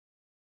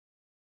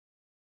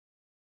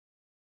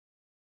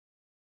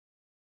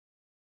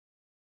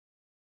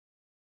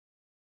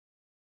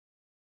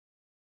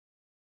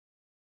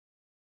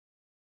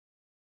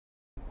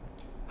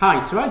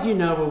Hi, so as you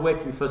know, we're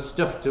waiting for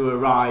stuff to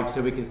arrive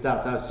so we can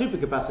start our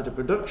supercapacitor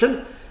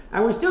production,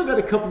 and we've still got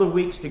a couple of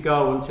weeks to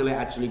go until it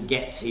actually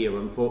gets here,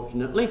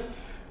 unfortunately.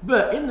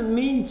 But in the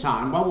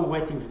meantime, while we're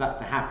waiting for that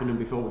to happen and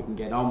before we can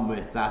get on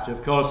with that,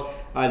 of course,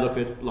 I look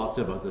at lots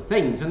of other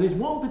things. And there's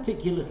one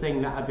particular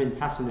thing that I've been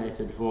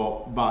fascinated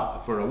for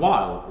a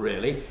while,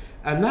 really,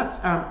 and that's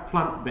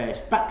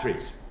plant-based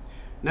batteries.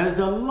 Now, there's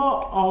a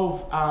lot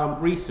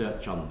of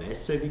research on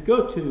this, so if you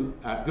go to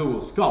Google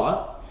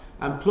Scholar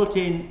and put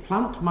in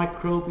plant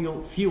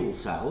microbial fuel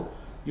cell,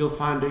 you'll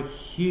find a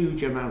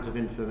huge amount of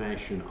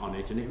information on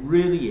it, and it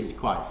really is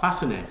quite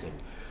fascinating.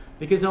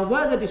 Because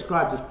although they're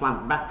described as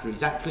plant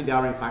batteries, actually they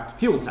are in fact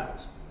fuel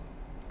cells.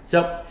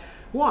 So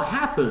what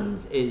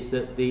happens is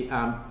that the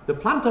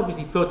plant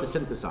obviously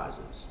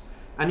photosynthesizes,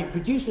 and it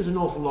produces an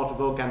awful lot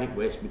of organic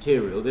waste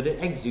material that it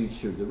exudes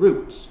through the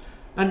roots.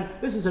 And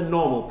this is a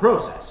normal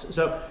process.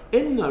 So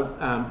in the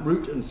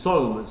root and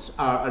soilments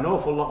are an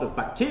awful lot of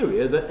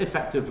bacteria that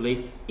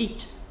effectively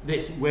eat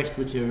this waste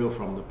material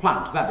from the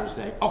plant. That is,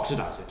 they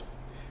oxidize it.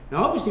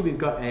 Now obviously we've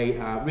got a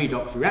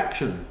redox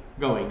reaction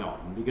going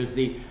on because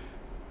the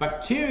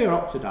bacteria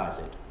oxidize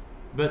it,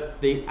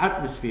 but the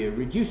atmosphere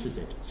reduces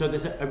it. So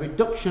there's a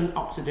reduction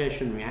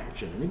oxidation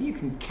reaction, and if you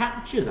can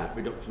capture that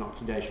reduction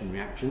oxidation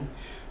reaction,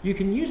 you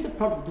can use the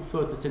product of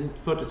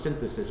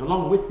photosynthesis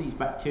along with these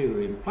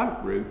bacteria in plant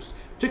roots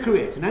to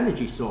create an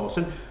energy source.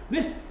 And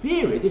this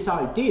theory, this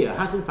idea,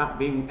 has in fact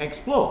been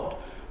explored.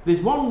 There's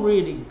one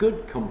really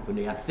good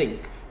company, I think,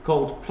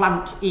 called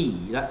Plant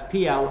E, that's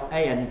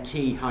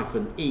Plant-E,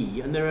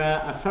 and they're,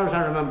 as far as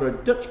I remember,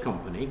 a Dutch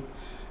company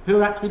who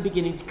are actually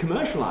beginning to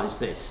commercialise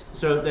this.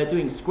 So they're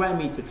doing square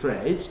metre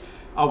trays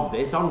of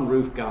this on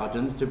roof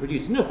gardens to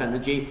produce enough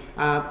energy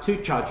to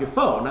charge your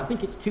phone. I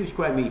think it's 2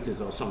 square metres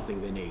or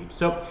something they need.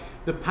 So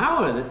the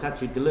power that's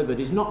actually delivered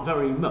is not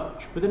very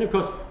much, but then of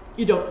course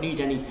you don't need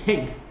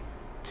anything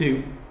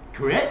to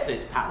create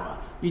this power.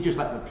 You just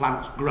let the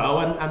plants grow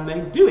and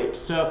they do it.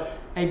 So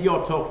if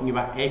you're talking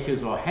about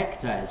acres or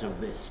hectares of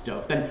this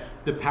stuff, then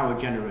the power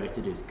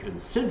generated is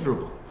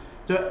considerable.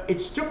 So it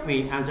struck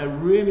me as a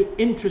really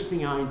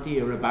interesting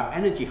idea about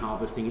energy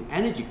harvesting and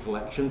energy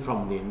collection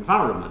from the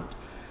environment.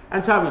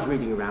 And so I was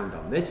reading around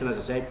on this, and as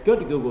I said, go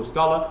to Google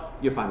Scholar,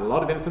 you'll find a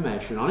lot of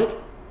information on it.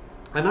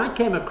 And I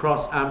came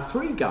across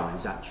 3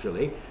 guys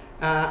actually,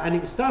 and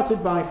it was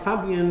started by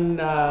Fabian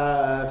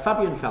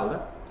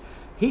Felder.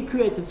 He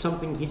created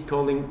something he's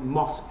calling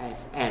MOS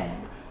FM.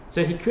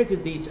 So he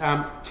created these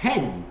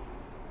 10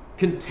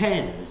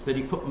 containers that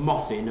he put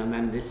moss in, and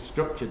then this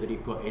structure that he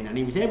put in, and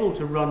he was able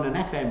to run an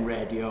FM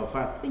radio for,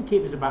 I think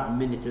it was about a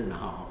minute and a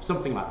half,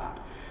 something like that.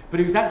 But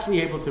he was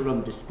actually able to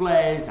run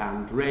displays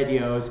and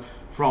radios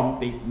from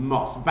the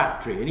MOS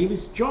battery, and he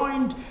was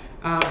joined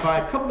by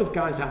a couple of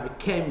guys out of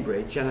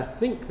Cambridge, and I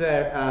think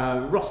they're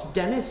Ross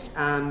Dennis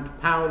and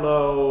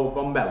Paolo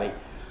Bombelli,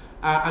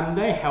 and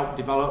they helped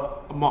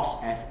develop MOS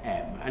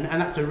FM, and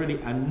that's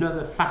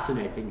another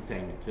fascinating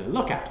thing to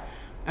look at.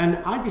 And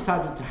I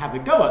decided to have a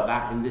go at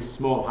that in this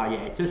small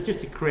hiatus, just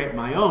to create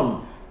my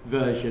own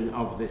version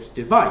of this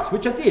device,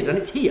 which I did, and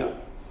it's here.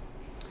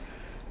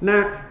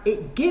 Now,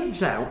 it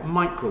gives out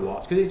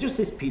microwatts, because it's just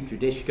this petri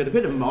dish, got a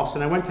bit of moss,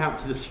 and I went out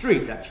to the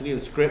street actually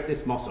and scraped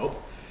this moss up,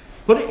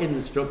 put it in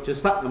the structure,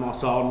 slapped the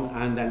moss on,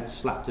 and then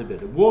slapped a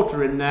bit of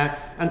water in there,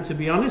 and to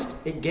be honest,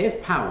 it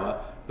gave power,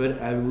 but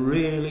a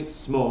really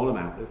small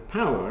amount of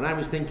power. And I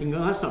was thinking,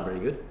 oh, that's not very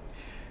good.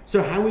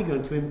 So how are we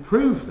going to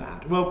improve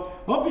that? Well,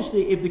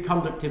 obviously if the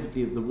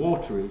conductivity of the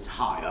water is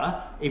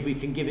higher, if we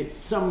can give it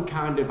some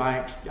kind of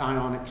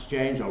ion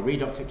exchange or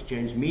redox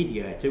exchange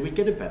mediator, we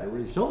get a better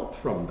result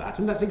from that,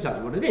 and that's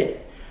exactly what I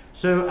did.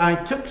 So I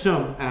took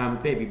some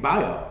baby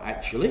bio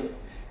actually,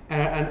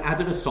 and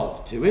added a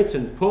salt to it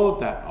and poured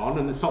that on,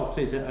 and the salt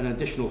is an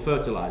additional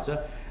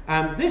fertilizer.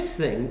 And this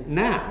thing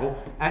now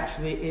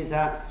actually is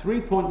at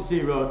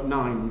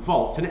 3.09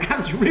 volts, and it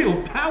has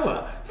real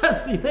power.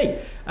 That's the thing.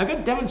 I'm going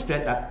to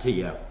demonstrate that to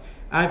you.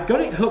 I've got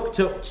it hooked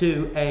up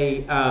to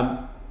a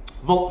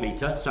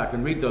voltmeter, so I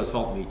can read those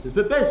voltmeters,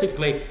 but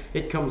basically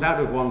it comes out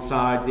of one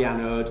side, the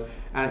anode,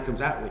 and it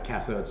comes out of the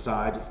cathode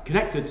side. It's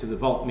connected to the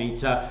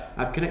voltmeter.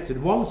 I've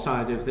connected one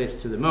side of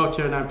this to the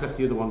motor, and I've left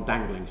the other one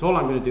dangling. So all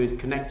I'm going to do is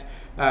connect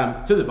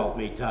to the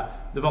voltmeter.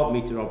 The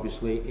voltmeter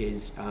obviously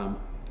is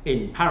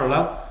in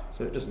parallel,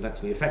 so it doesn't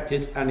actually affect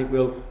it, and it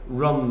will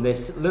run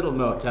this little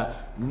motor,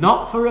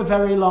 not for a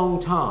very long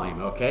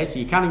time, okay? So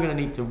you're kind of going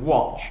to need to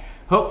watch,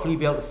 hopefully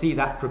be able to see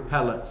that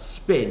propeller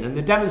spin. And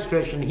the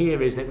demonstration here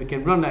is that we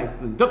can run an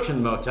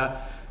induction motor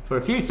for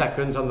a few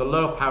seconds on the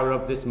low power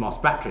of this MOS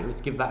battery.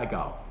 Let's give that a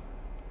go.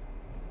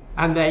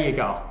 And there you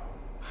go.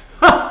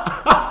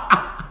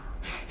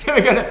 So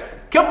we've got a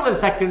couple of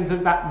seconds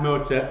of that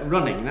motor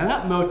running. Now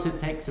that motor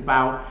takes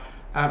about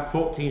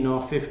 14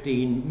 or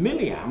 15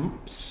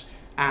 milliamps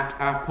at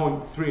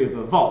 0.3 of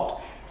a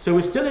volt. So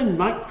we're still in and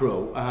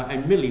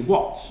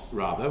milliwatts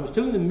rather, we're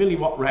still in the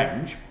milliwatt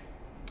range,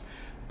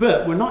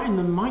 but we're not in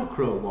the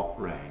microwatt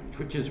range,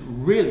 which is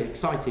really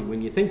exciting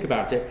when you think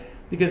about it,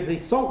 because the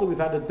salt that we've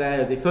added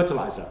there, the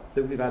fertilizer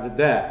that we've added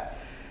there,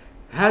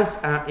 has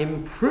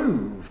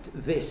improved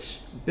this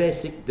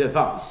basic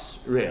device,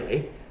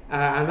 really,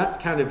 and that's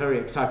kind of very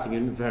exciting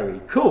and very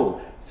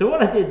cool. So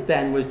what I did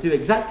then was do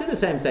exactly the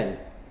same thing,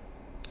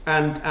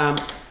 and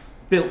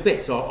built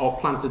this, or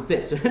planted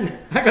this, and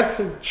I got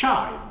some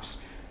chives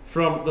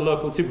from the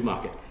local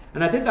supermarket.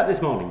 And I did that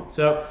this morning.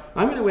 So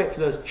I'm going to wait for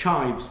those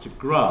chives to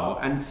grow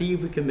and see if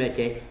we can make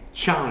a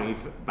chive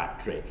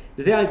battery.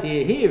 The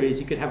idea here is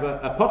you could have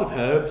a pot of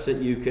herbs that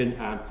you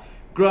can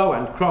grow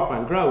and crop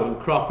and grow and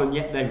crop, and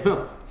yet they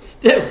will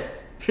still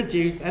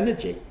produce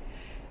energy.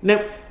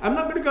 Now, I'm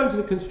not going to go into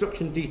the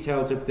construction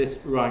details of this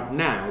right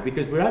now,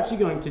 because we're actually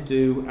going to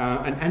do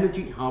an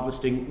energy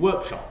harvesting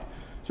workshop.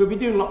 So we'll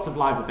be doing lots of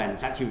live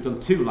events. Actually, we've done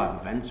 2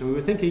 live events, and we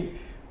were thinking,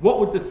 what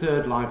would the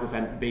 3rd live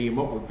event be and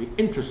what would be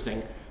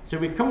interesting? So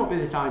we've come up with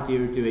this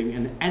idea of doing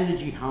an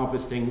energy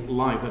harvesting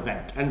live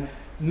event, and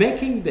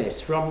making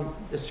this from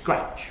the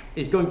scratch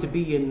is going to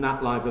be in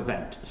that live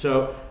event.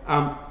 So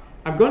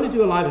I'm going to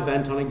do a live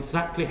event on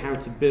exactly how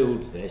to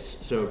build this.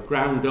 So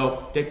ground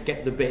up,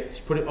 get the bits,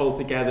 put it all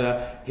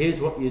together. Here's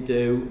what you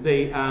do.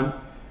 The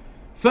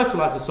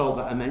fertilizer salt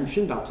that I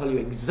mentioned, I'll tell you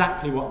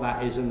exactly what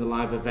that is in the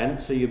live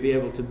event, so you'll be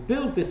able to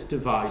build this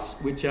device,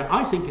 which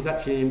I think is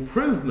actually an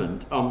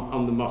improvement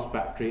on the MOS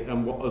battery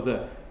and what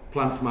other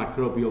plant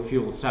microbial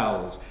fuel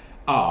cells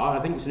are. I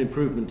think it's an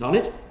improvement on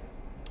it,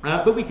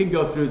 but we can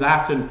go through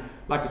that, and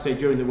like I say,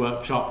 during the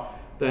workshop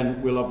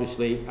then we'll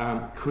obviously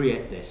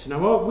create this.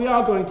 Now we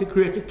are going to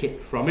create a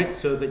kit from it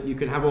so that you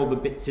can have all the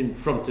bits in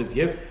front of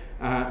you,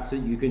 so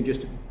that you can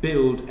just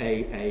build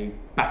a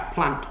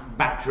plant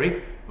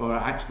battery, or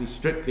actually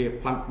strictly a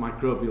plant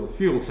microbial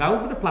fuel cell,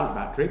 but a plant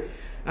battery.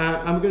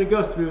 And we're going to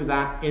go through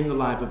that in the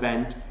live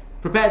event,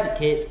 prepare the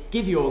kit,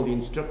 give you all the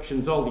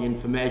instructions, all the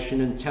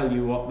information, and tell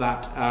you what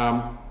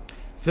that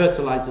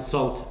fertilizer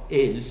salt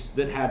is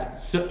that had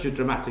such a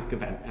dramatic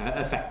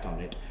effect on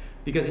it,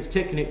 because it's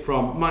taken it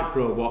from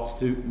microwatts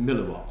to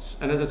milliwatts.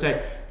 And as I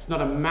say, it's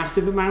not a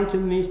massive amount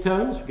in these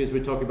terms, because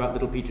we're talking about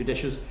little petri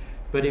dishes,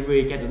 but if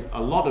we get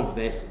a lot of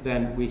this,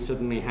 then we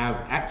suddenly have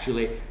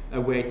actually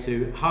a way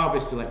to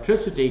harvest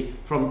electricity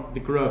from the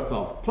growth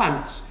of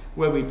plants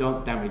where we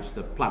don't damage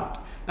the plant.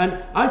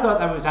 And I thought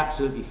that was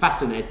absolutely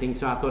fascinating,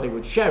 so I thought I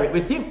would share it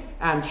with you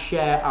and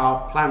share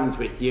our plans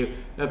with you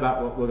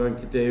about what we're going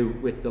to do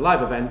with the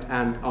live event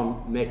and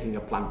on making a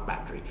plant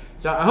battery.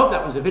 So I hope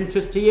that was of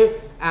interest to you,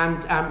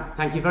 and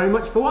thank you very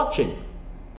much for watching.